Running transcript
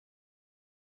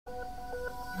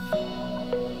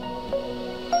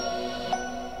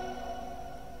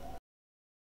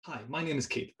my name is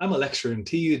Keith. I'm a lecturer in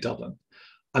TU Dublin.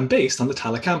 I'm based on the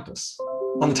Tala campus.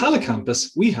 On the Tala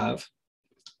campus, we have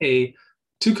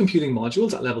two computing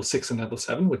modules at level 6 and level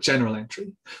 7 with general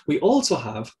entry. We also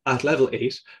have at level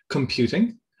 8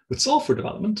 computing with software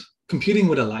development, computing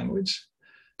with a language,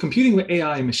 computing with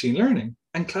AI and machine learning,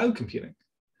 and cloud computing.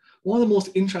 One of the most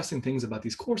interesting things about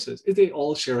these courses is they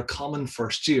all share a common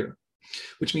first year,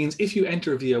 which means if you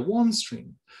enter via one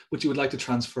stream, but you would like to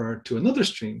transfer to another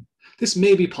stream, this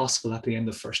may be possible at the end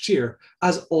of first year,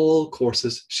 as all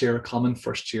courses share a common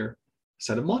first year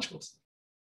set of modules.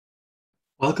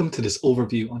 Welcome to this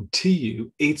overview on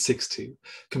TU 862,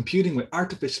 Computing with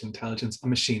Artificial Intelligence and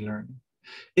Machine Learning.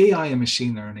 AI and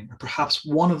machine learning are perhaps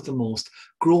one of the most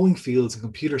growing fields in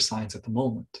computer science at the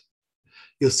moment.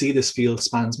 You'll see this field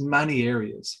spans many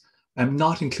areas,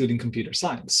 not including computer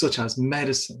science, such as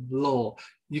medicine, law.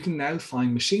 You can now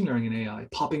find machine learning and AI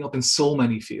popping up in so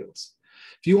many fields.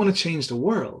 If you want to change the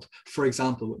world, for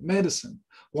example, with medicine,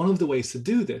 one of the ways to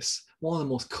do this, one of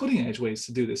the most cutting edge ways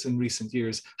to do this in recent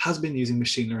years has been using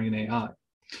machine learning and AI.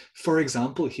 For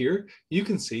example, here you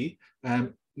can see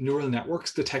neural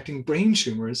networks detecting brain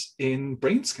tumors in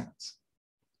brain scans.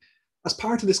 As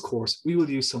part of this course, we will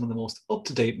use some of the most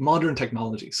up-to-date modern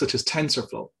technologies, such as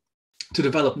TensorFlow, to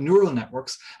develop neural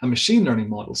networks and machine learning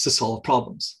models to solve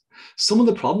problems. Some of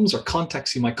the problems or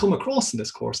contexts you might come across in this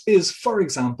course is, for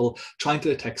example, trying to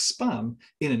detect spam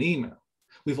in an email.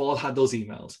 We've all had those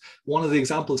emails. One of the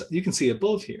examples you can see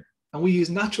above here, and we use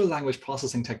natural language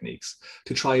processing techniques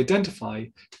to try identify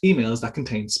emails that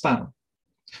contain spam.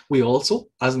 We also,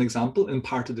 as an example,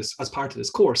 as part of this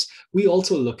course, we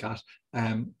also look at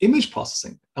image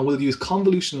processing, and we'll use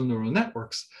convolutional neural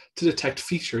networks to detect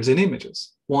features in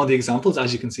images. One of the examples,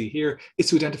 as you can see here, is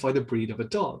to identify the breed of a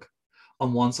dog.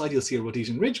 On one side, you'll see a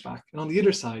Rhodesian Ridgeback, and on the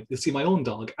other side, you'll see my own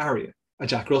dog, Aria, a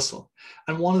Jack Russell.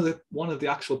 And one of the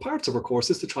actual parts of our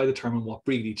course is to try to determine what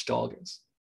breed each dog is.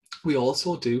 We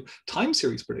also do time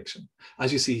series prediction.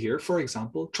 As you see here, for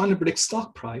example, trying to predict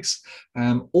stock price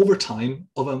over time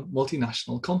of a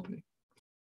multinational company.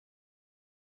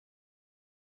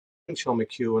 I'm Sean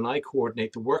McHugh and I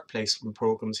coordinate the work placement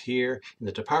programs here in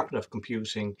the Department of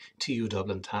Computing, TU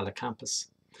Dublin Tala campus.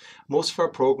 Most of our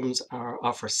programs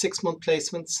offer 6-month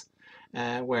placements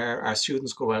where our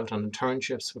students go out on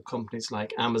internships with companies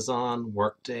like Amazon,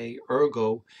 Workday,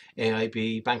 Ergo,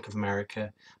 AIB, Bank of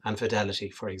America and Fidelity,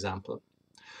 for example.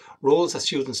 Roles that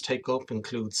students take up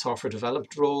include software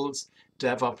development roles,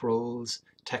 DevOps roles,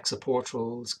 tech support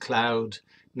roles, cloud,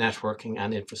 networking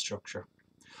and infrastructure.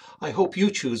 I hope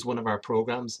you choose one of our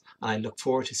programs and I look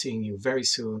forward to seeing you very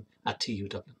soon at TU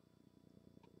Dublin.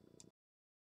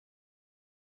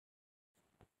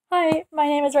 Hi, my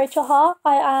name is Rachel Ha.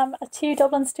 I am a TU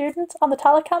Dublin student on the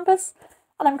Tala campus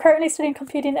and I'm currently studying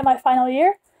computing in my final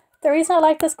year. The reason I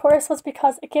like this course was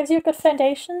because it gives you a good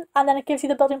foundation and then it gives you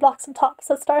the building blocks on top.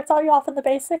 So it starts you off in the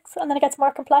basics and then it gets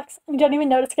more complex and you don't even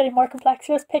notice getting more complex,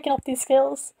 you're just picking up these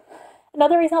skills.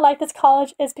 Another reason I like this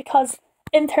college is because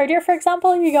in third year, for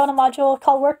example, you go on a module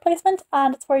called work placement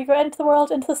and it's where you go into the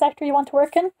world, into the sector you want to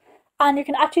work in, and you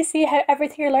can actually see how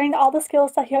everything you're learning, all the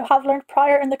skills that you have learned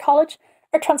prior in the college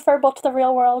are transferable to the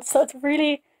real world. So it's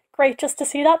really great just to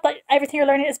see that everything you're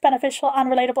learning is beneficial and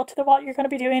relatable to what you're going to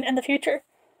be doing in the future.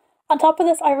 On top of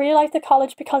this, I really like the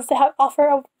college because they offer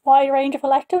a wide range of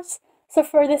electives. So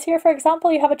for this year, for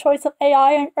example, you have a choice of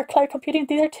AI or cloud computing.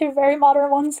 These are two very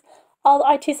modern ones. All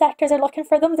the IT sectors are looking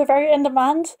for them. They're very in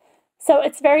demand. So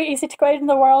it's very easy to go out in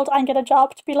the world and get a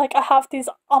job to be like, I have these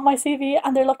on my CV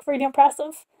and they look really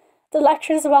impressive. The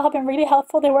lectures as well have been really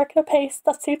helpful. They work at a pace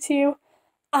that suits you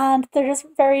and they're just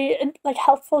very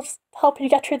helpful, just helping you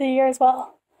get through the year as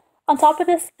well. On top of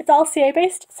this, it's all CA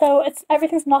based, so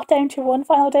everything's not down to one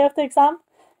final day of the exam.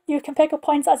 You can pick up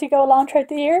points as you go along throughout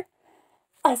the year.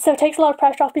 So it takes a lot of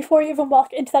pressure off. Before you even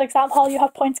walk into that exam hall, you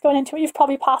have points going into it. You've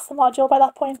probably passed the module by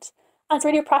that point. And it's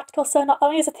really practical, so not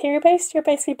only is it theory-based, you're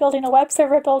basically building a web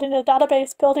server, building a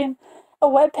database, building a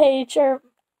web page, or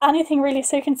anything really,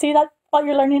 so you can see that what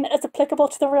you're learning is applicable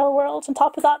to the real world. On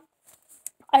top of that,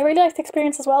 I really like the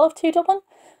experience as well of TU Dublin,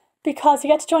 because you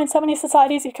get to join so many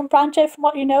societies, you can branch out from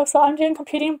what you know. So I'm doing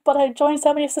computing, but I joined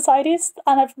so many societies,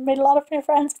 and I've made a lot of new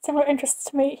friends with similar interests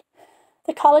to me.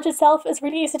 The college itself is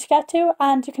really easy to get to,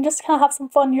 and you can just kind of have some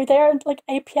fun. You're there at like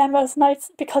 8 PM most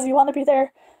nights because you want to be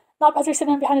there. Not because you're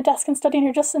sitting behind a desk and studying,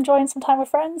 you're just enjoying some time with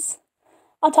friends.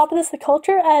 On top of this, the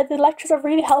culture, the lectures are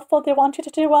really helpful. They want you to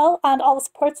do well, and all the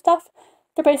support staff,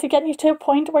 they're basically getting you to a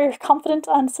point where you're confident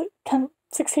and can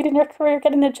succeed in your career,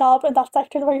 getting a job in that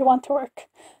sector where you want to work.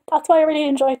 That's why I really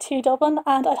enjoy TU Dublin,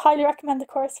 and I'd highly recommend the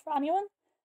course for anyone.